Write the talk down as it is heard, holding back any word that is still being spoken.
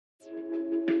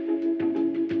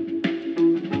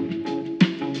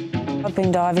I've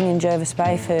been diving in Jervis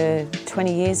Bay for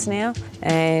 20 years now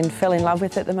and fell in love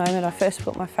with it the moment I first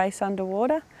put my face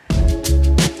underwater.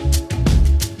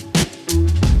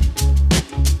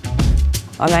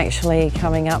 I'm actually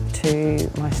coming up to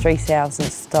my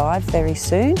 3000th dive very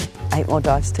soon. 8 more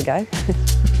dives to go.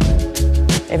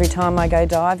 Every time I go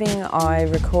diving, I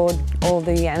record all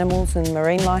the animals and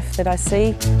marine life that I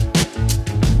see,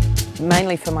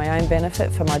 mainly for my own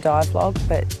benefit, for my dive log,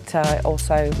 but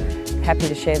also happy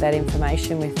to share that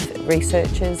information with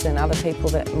researchers and other people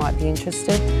that might be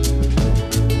interested.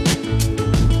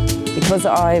 Because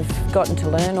I've gotten to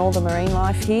learn all the marine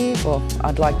life here, well,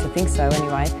 I'd like to think so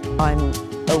anyway, I'm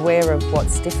aware of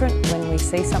what's different. When we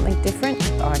see something different,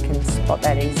 I can spot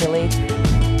that easily.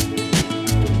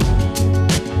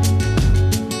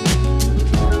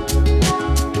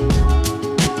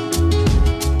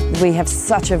 We have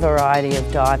such a variety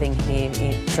of diving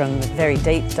here, from very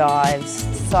deep dives,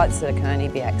 sites that can only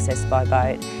be accessed by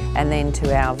boat, and then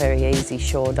to our very easy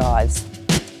shore dives.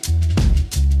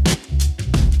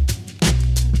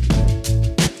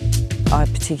 I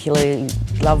particularly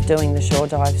love doing the shore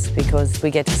dives because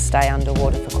we get to stay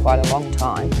underwater for quite a long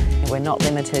time. We're not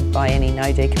limited by any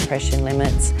no decompression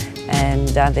limits, and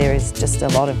there is just a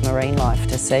lot of marine life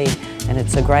to see, and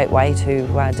it's a great way to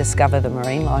discover the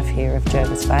marine life here of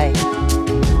Jervis Bay.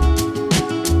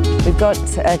 We've got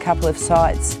a couple of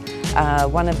sites.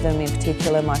 One of them in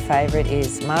particular, my favourite,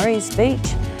 is Murray's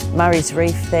Beach. Murray's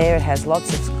Reef there, it has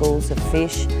lots of schools of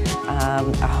fish,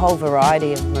 a whole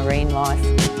variety of marine life.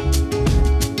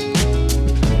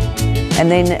 And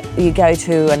then you go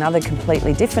to another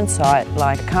completely different site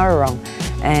like Currarong,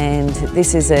 and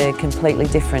this is a completely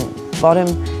different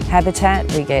bottom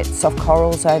habitat. We get soft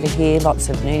corals over here, lots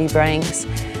of nudibranchs.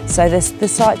 So the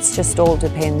sites just all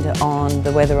depend on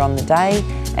the weather on the day,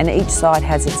 and each site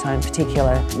has its own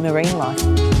particular marine life.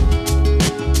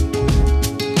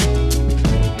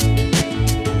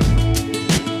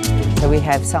 So we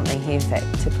have something here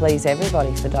to please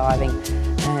everybody for diving,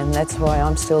 and that's why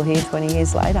I'm still here 20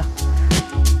 years later.